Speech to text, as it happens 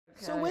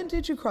So when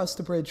did you cross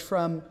the bridge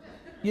from,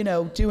 you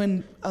know,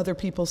 doing other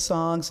people's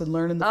songs and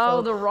learning the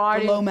folk, the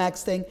writing, the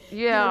Lomax thing? Yeah.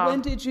 You know,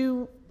 when did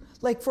you,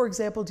 like, for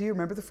example, do you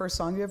remember the first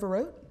song you ever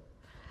wrote?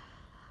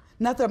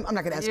 Not that I'm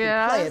not going to ask you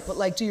to play it, but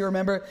like, do you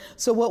remember?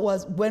 So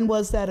when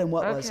was that and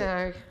what was it?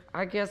 Okay,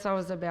 I guess I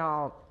was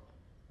about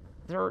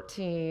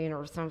 13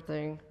 or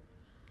something,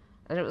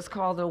 and it was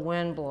called The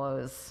Wind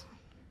Blows.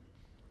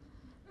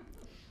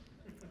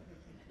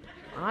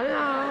 I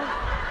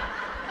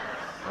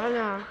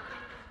know.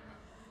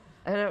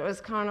 And it was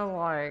kind of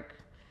like,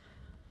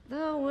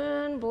 the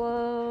wind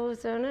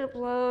blows and it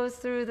blows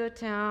through the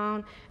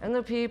town, and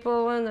the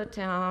people in the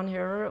town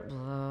hear it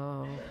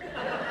blow.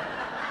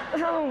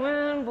 The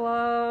wind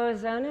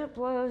blows and it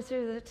blows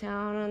through the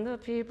town, and the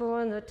people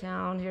in the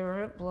town hear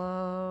it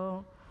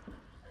blow.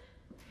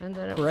 And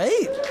then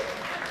Great,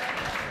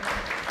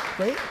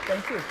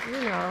 thank you.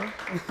 You know,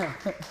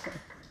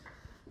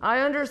 I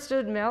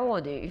understood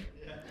melody.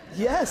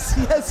 Yes,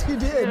 you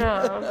did.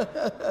 Yeah.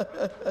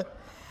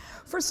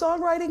 For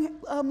songwriting,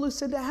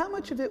 Lucinda, how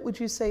much of it would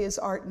you say is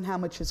art and how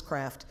much is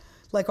craft?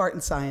 Like art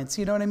and science,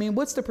 you know what I mean?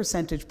 What's the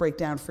percentage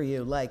breakdown for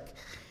you? Like,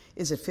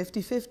 is it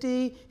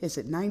 50-50? Is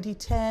it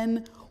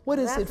 90-10? What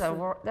is it?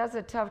 That's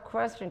a tough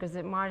question because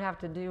it might have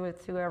to do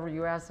with whoever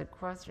you ask the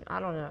question.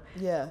 I don't know.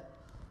 Yeah.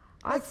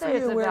 I'd say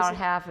it's about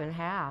half and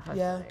half, I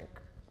think.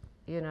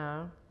 You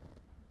know?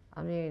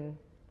 I mean,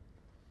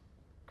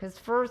 because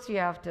first you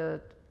have to,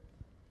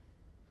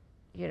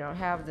 you know,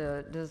 have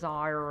the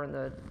desire and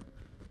the,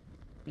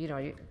 you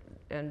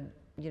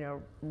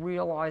know,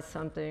 realize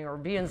something or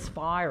be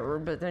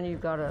inspired, but then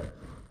you've got to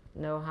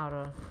know how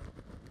to,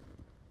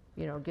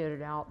 you know, get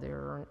it out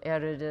there and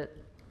edit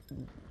it,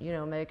 you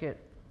know, make it,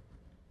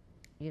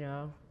 you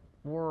know,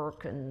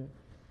 work and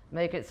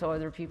make it so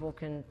other people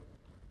can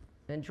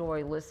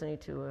enjoy listening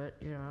to it,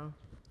 you know.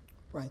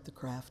 Right, the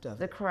craft of it.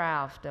 The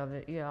craft of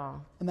it, yeah.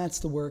 And that's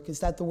the work. Is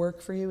that the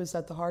work for you? Is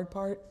that the hard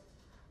part?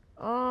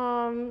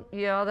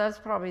 Yeah, that's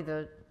probably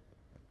the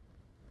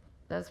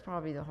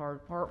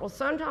hard part. Well,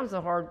 sometimes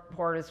the hard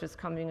part is just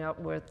coming up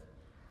with,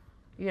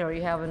 you know,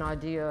 you have an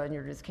idea and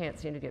you just can't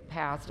seem to get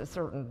past a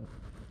certain,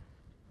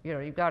 you know,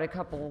 you've got a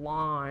couple of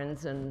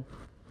lines and,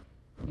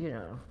 you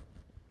know,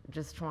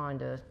 just trying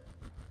to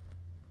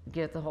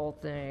get the whole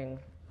thing,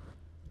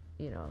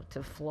 you know,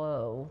 to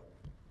flow.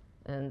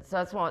 And so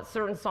that's why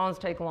certain songs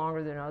take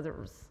longer than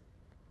others.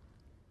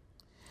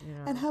 You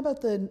know. And how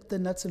about the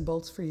nuts and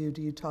bolts for you?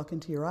 Do you talk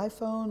into your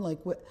iPhone? Like,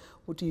 what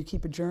do you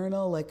keep a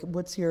journal? Like,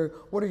 what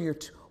are your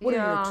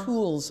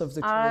tools of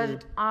the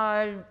trade?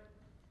 I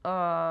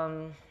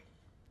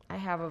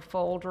have a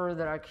folder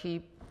that I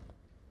keep,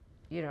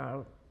 you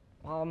know,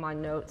 all my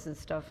notes and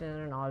stuff in,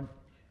 and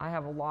I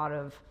have a lot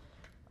of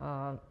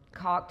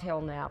cocktail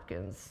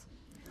napkins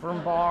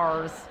from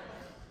bars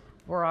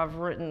where I've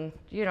written,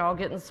 you know, I'll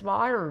get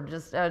inspired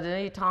just at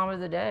any time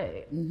of the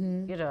day,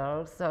 you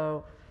know,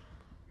 so.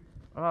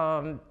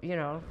 You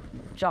know,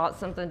 jot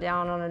something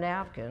down on a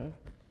napkin,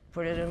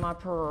 put it in my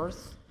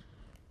purse,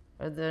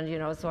 and then, you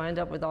know, so I end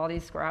up with all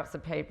these scraps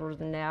of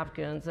papers and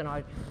napkins, and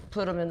I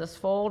put them in this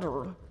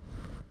folder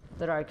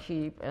that I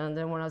keep, and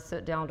then when I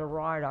sit down to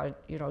write, I,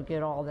 you know,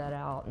 get all that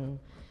out, and,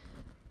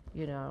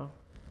 you know.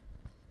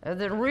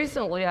 And then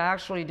recently I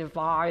actually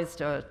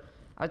devised I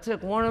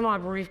took one of my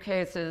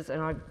briefcases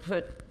and I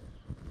put,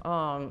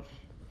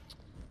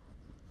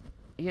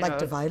 you know,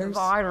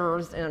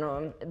 dividers in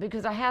them,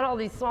 because I had all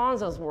these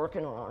songs I was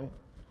working on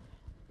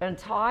and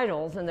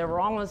titles, and they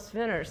were almost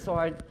finished. So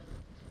I,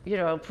 you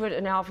know, put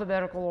in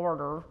alphabetical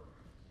order,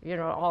 you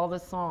know, all the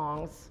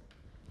songs,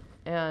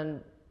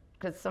 and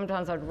because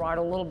sometimes I'd write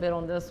a little bit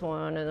on this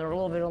one and then a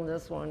little bit on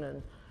this one,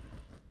 and,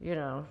 you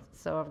know,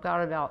 so I've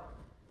got about,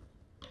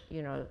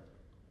 you know,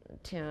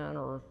 10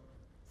 or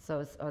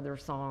so other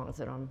songs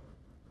that I'm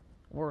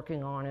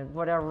working on, and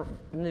whatever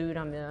mood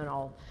I'm in,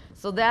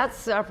 so that's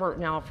separate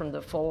now from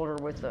the folder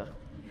with the,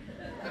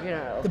 you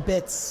know. The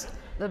bits.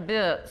 The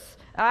bits.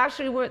 I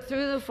actually went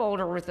through the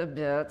folder with the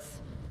bits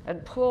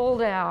and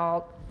pulled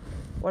out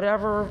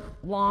whatever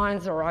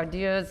lines or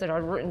ideas that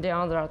I'd written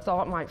down that I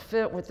thought might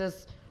fit with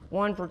this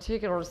one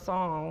particular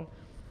song,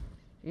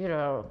 you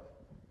know,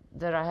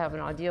 that I have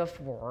an idea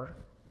for,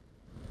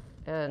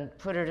 and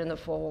put it in the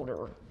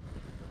folder.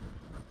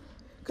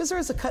 Because there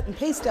is a cut and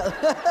paste out.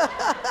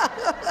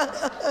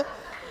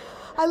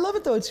 I love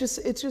it though. It's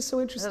just so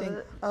interesting.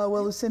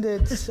 Well, Lucinda,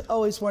 it's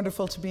always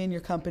wonderful to be in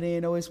your company,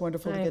 and always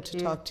wonderful to get to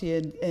talk to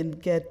you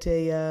and get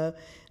to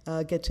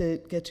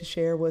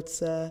share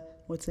what's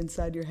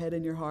inside your head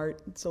and your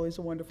heart. It's always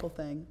a wonderful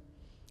thing.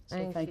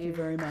 So thank you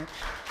very much.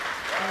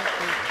 Thank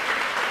you.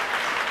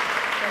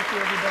 Thank you,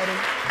 everybody.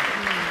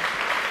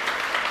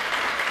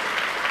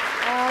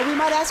 We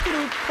might ask you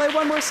to play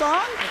one more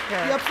song.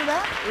 Okay. You up for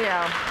that?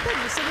 Yeah. Good.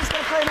 Lucinda's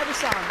going to play another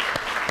song.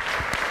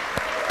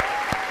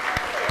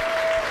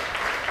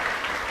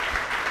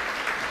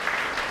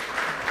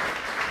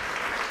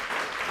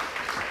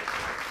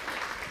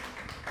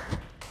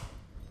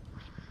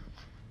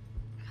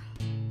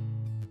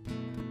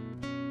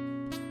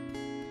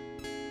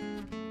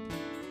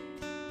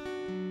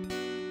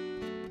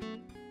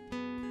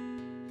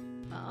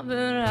 I've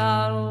been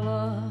out of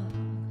luck,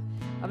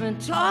 I've been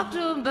talked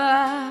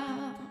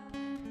about,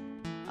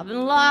 I've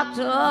been locked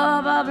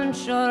up, I've been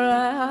shut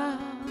out,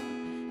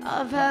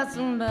 I've had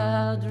some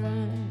bad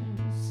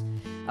dreams,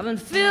 I've been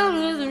filled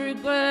with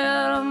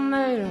regret, I've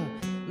made a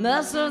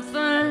mess of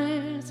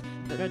things,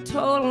 been a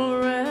total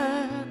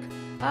wreck,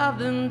 I've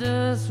been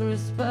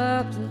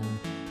disrespected,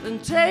 been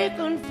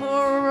taken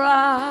for a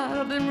ride,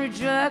 I've been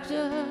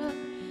rejected,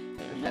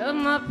 and had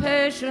my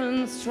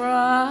patience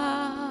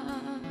tried.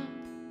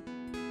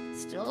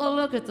 Still I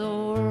look at the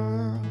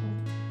world,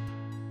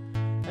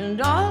 and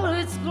all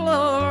its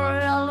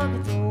glory, I look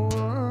at the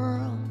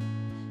world,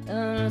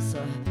 and it's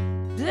a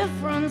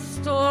different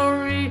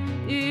story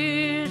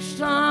each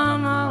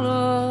time I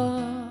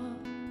look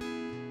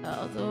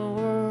at the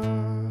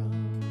world.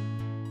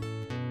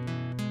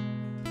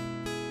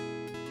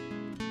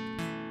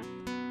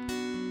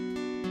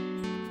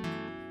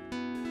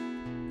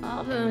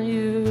 I've been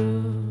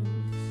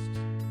used,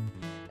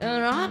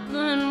 and I've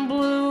been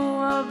blue,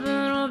 I've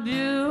been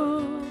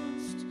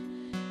abused,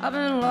 I've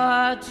been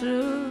lied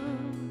to,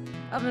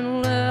 I've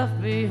been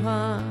left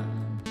behind,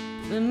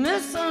 been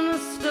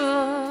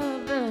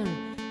misunderstood, been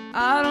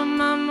out of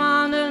my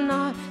mind and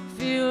not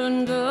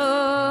feeling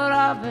good.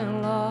 I've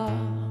been lost,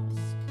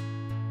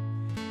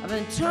 I've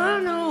been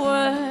turned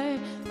away,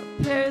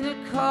 I paid the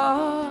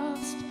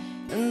cost,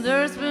 and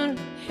there's been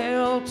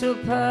hell to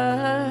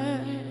pay.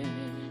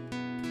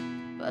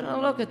 But I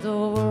look at the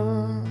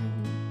world,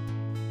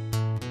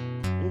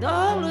 and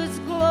all its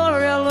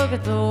glory, I look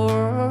at the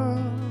world,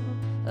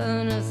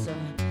 and it's a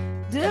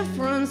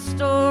different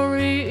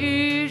story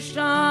each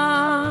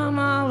time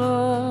I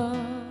look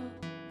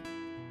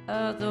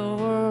at the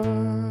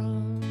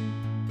world.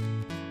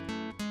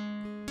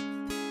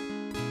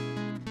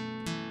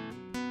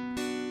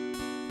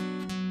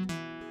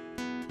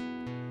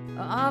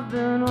 I've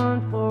been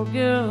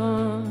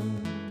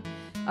unforgiven,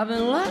 I've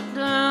been let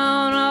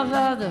down, I've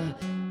had the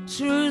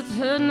truth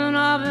hidden, and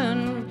I've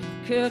been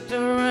kicked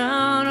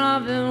around,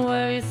 I've been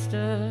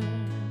wasted,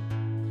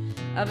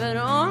 I've been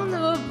on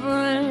the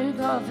brink,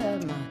 I've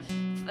had my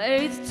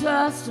faith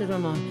tested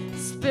and my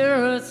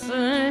spirit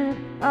sink,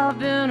 I've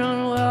been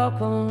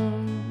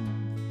unwelcome,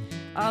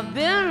 I've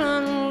been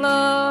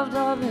unloved,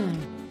 I've been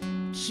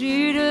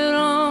cheated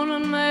on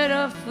and made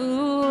a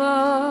fool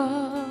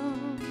of.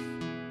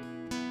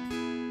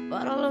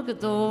 But I look at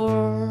the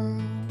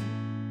world,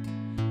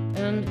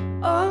 and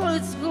all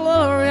its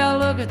glory, I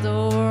look at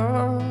the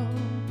world,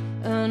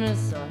 and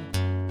it's a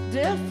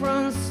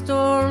different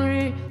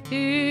story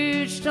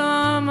each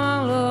time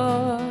I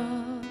look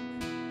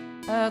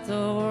at the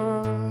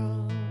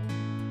world.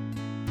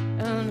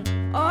 And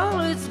all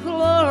its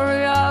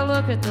glory, I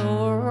look at the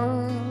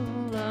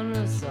world, and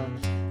it's a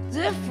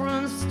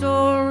different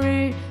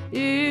story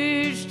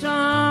each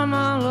time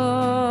I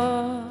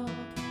look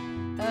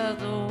at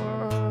the world.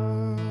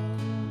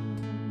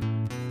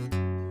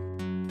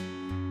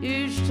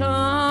 Each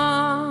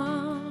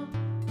time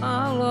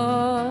I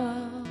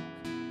look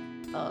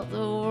at the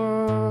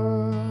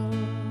world,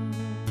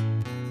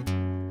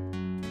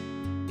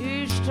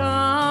 each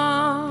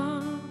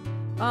time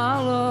I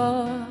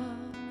look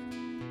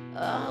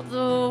at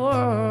the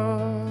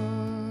world.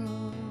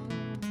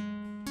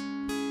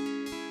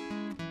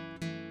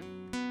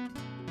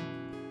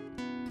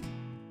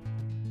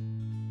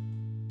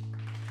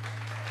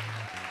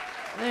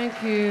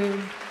 Thank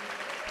you.